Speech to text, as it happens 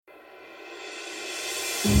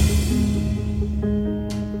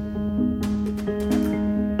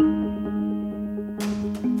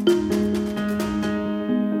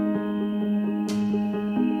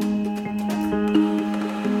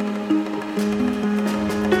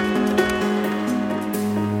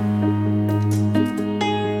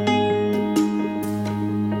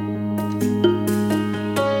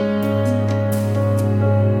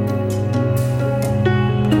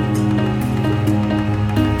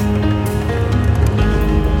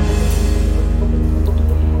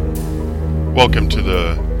Welcome to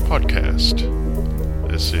the podcast.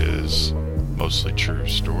 This is Mostly True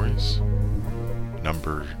Stories,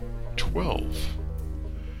 number 12.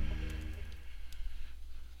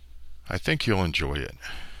 I think you'll enjoy it.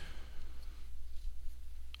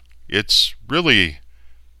 It's really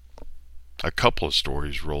a couple of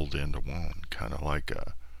stories rolled into one, kind of like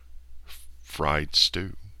a fried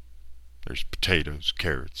stew. There's potatoes,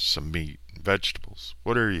 carrots, some meat, vegetables,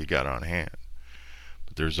 whatever you got on hand.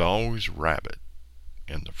 But there's always rabbit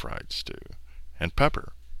in the fried stew, and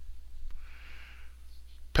pepper.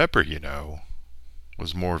 Pepper,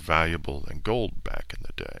 was more valuable than gold back in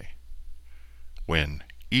the day, when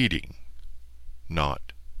eating,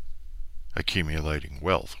 not accumulating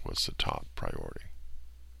wealth, was the top priority.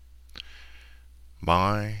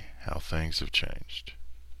 My, how things have changed.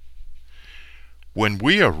 When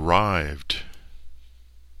we arrived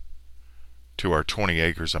to our 20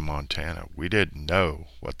 acres of Montana, we didn't know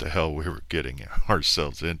what the hell we were getting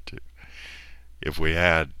ourselves into. If we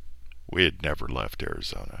had never left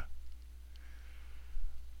Arizona.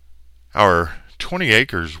 Our 20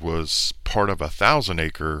 acres was part of a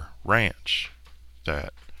 1,000-acre ranch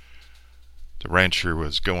that the rancher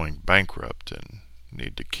was going bankrupt and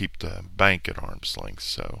needed to keep the bank at arm's length,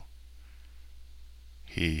 so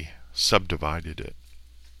he subdivided it.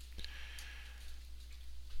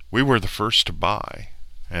 We were the first to buy,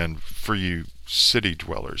 and for you city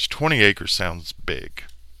dwellers, 20 acres sounds big.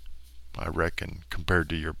 I reckon compared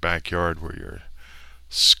to your backyard where you're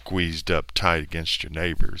squeezed up tight against your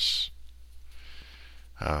neighbors.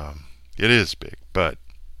 It is big, but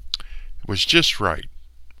it was just right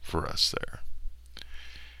for us there.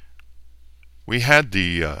 We had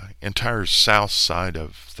the entire south side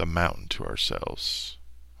of the mountain to ourselves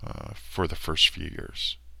for the first few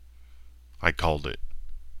years. I called it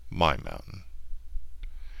my mountain.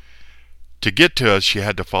 To get to us, you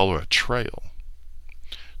had to follow a trail.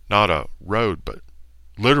 Not a road, but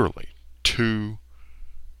literally 2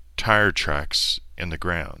 tire tracks in the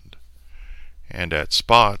ground. And at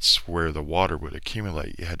spots where the water would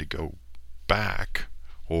accumulate, you had to go back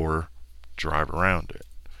or drive around it.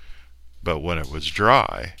 But when it was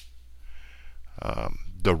dry,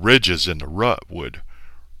 the ridges in the rut would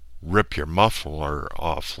rip your muffler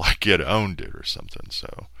off like it owned it or something.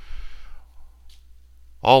 So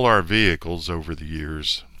all our vehicles over the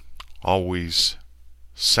years always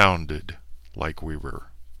sounded like we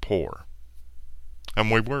were poor.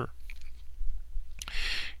 And we were.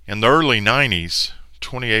 In the early 90s,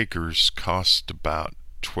 20 acres cost about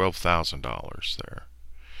 $12,000 there.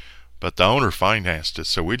 But the owner financed it,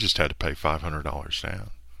 so we just had to pay $500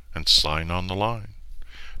 down and sign on the line.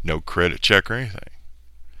 No credit check or anything.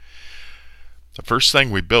 The first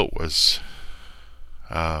thing we built was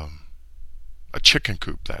a chicken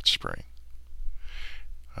coop that spring.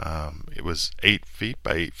 It was 8 feet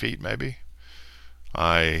by 8 feet maybe.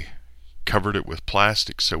 I covered it with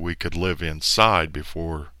plastic so we could live inside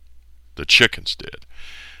before the chickens did,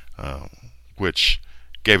 which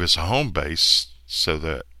gave us a home base so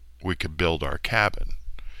that we could build our cabin.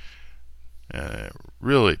 It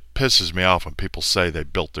really pisses me off when people say they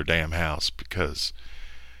built their damn house, because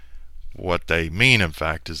what they mean, in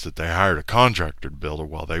fact, is that they hired a contractor to build it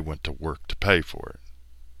while they went to work to pay for it.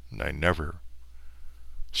 And they never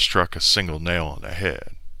struck a single nail on the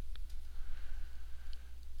head.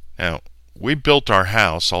 Now, we built our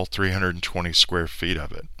house, all 320 square feet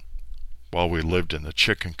of it, while we lived in the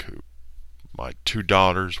chicken coop. My 2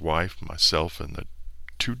 daughters, wife, myself, and the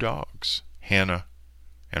 2 dogs, Hannah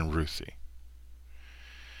and Ruthie.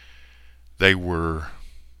 They were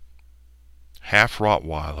half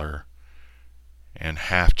Rottweiler and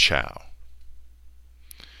half Chow.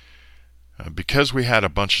 Because we had a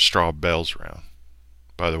bunch of straw bales around.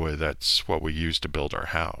 By the way, that's what we used to build our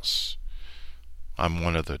house. I'm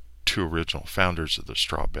one of the 2 original founders of the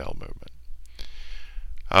straw bale movement.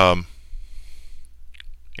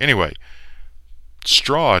 Anyway,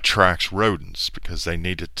 straw attracts rodents because they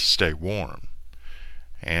need it to stay warm.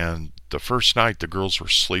 And the first night, the girls were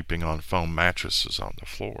sleeping on foam mattresses on the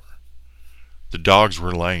floor. The dogs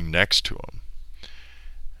were laying next to them.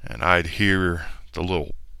 And I'd hear the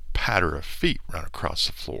little patter of feet run across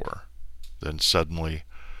the floor. Then suddenly,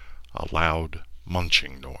 a loud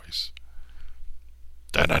munching noise.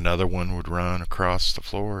 Then another one would run across the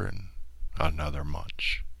floor and another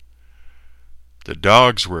munch. The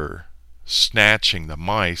dogs were snatching the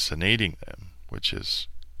mice and eating them, which is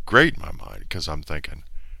great in my mind, because I'm thinking,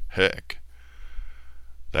 heck,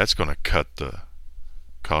 that's going to cut the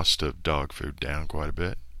cost of dog food down quite a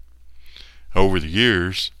bit. Over the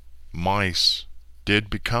years, mice did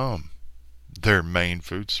become their main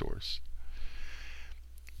food source.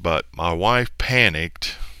 But my wife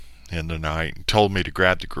panicked in the night and told me to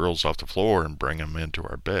grab the girls off the floor and bring them into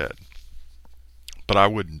our bed. But I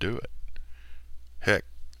wouldn't do it. Heck,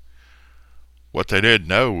 what they didn't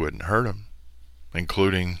know wouldn't hurt them,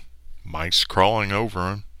 including mice crawling over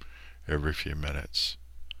them every few minutes.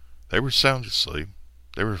 They were sound asleep.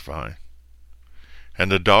 They were fine.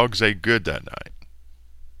 And the dogs ate good that night.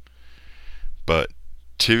 But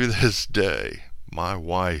to this day, my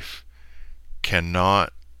wife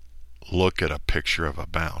cannot look at a picture of a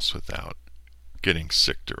mouse without getting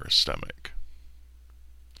sick to her stomach.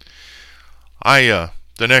 The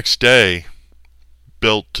next day,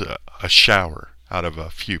 built a shower out of a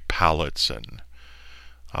few pallets and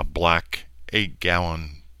a black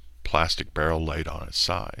 8-gallon plastic barrel laid on its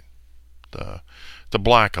side. The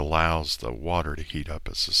black allows the water to heat up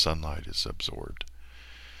as the sunlight is absorbed.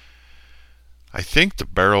 I think the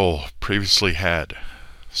barrel previously had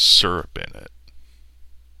syrup in it,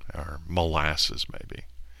 or molasses maybe.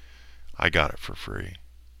 I got it for free.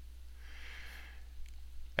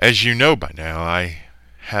 As you know by now, I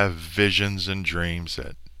have visions and dreams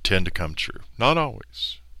that tend to come true. Not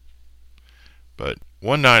always. But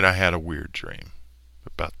one night I had a weird dream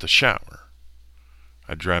about the shower.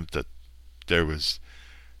 I dreamt that there was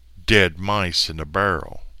dead mice in the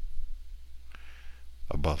barrel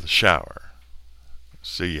above the shower.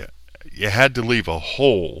 See, you had to leave a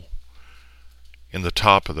hole in the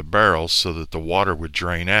top of the barrel so that the water would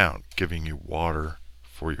drain out, giving you water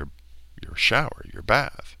for your shower, your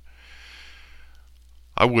bath.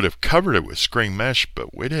 I would have covered it with screen mesh,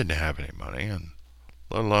 but we didn't have any money, and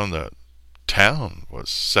let alone the town was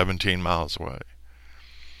 17 miles away.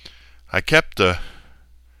 I kept the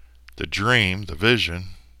dream, the vision,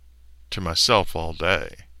 to myself all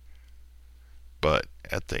day. But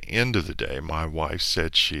at the end of the day, my wife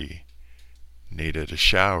said she needed a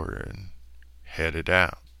shower and headed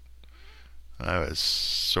out. I was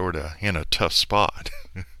sort of in a tough spot.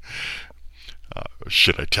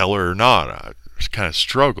 Should I tell her or not? I kind of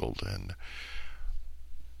struggled, and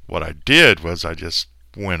what I did was I just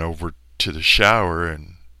went over to the shower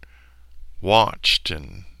and watched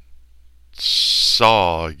and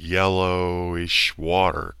saw yellowish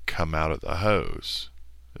water come out of the hose.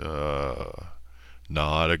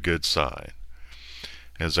 Not a good sign.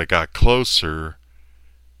 As I got closer,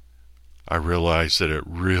 I realized that it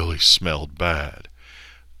really smelled bad.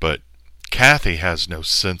 But Kathy has no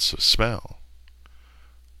sense of smell.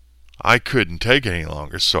 I couldn't take it any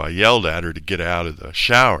longer, so I yelled at her to get out of the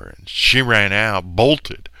shower, and she ran out,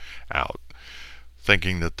 bolted out,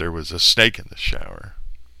 thinking that there was a snake in the shower.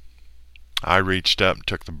 I reached up and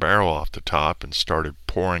took the barrel off the top and started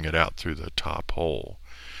pouring it out through the top hole.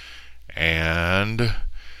 And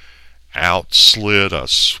out slid a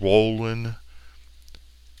swollen,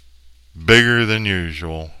 bigger than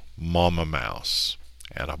usual mama mouse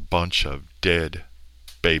and a bunch of dead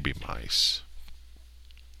baby mice.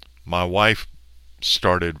 My wife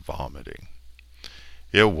started vomiting.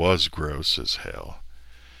 It was gross as hell.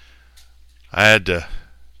 I had to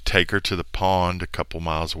take her to the pond a couple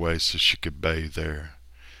miles away so she could bathe there.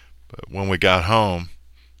 But when we got home,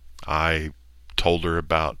 I told her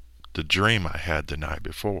about the dream I had the night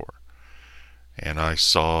before. And I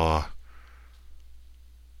saw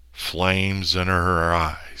flames in her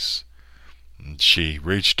eyes. And she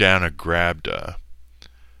reached down and grabbed a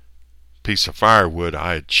piece of firewood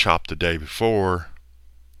I had chopped the day before,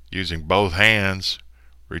 using both hands,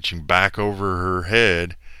 reaching back over her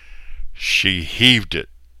head. She heaved it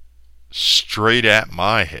straight at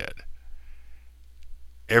my head.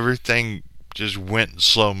 Everything just went in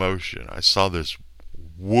slow motion. I saw this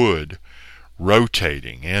wood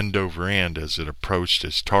rotating end over end as it approached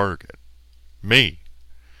its target, me.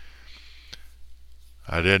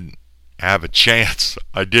 I didn't have a chance.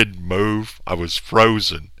 I didn't move. I was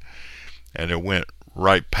frozen, and it went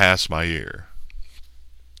right past my ear.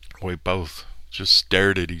 We both just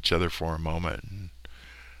stared at each other for a moment and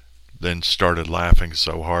then started laughing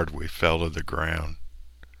so hard we fell to the ground.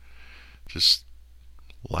 Just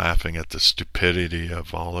laughing at the stupidity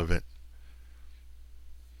of all of it.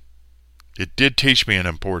 It did teach me an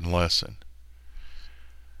important lesson.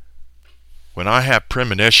 When I have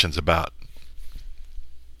premonitions about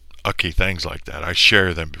ucky things like that, I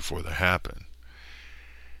share them before they happen.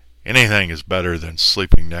 Anything is better than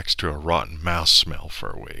sleeping next to a rotten mouse smell for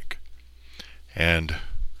a week. And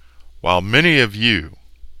while many of you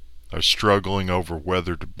are struggling over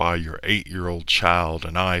whether to buy your 8-year-old child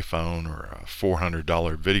an iPhone or a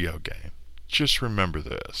 $400 video game, just remember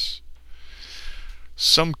this.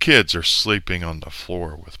 Some kids are sleeping on the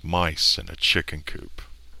floor with mice in a chicken coop.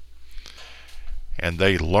 and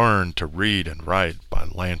they learn to read and write by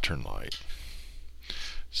lantern light.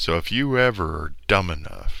 So if you ever are dumb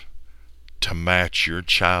enough to match your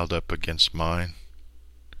child up against mine,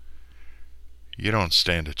 you don't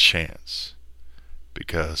stand a chance,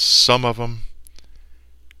 because some of them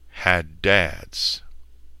had dads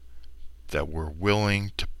that were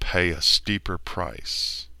willing to pay a steeper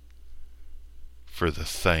price for the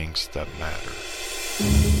things that matter.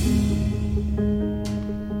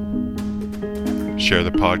 Share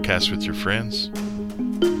the podcast with your friends.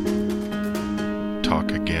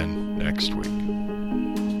 Talk again next week.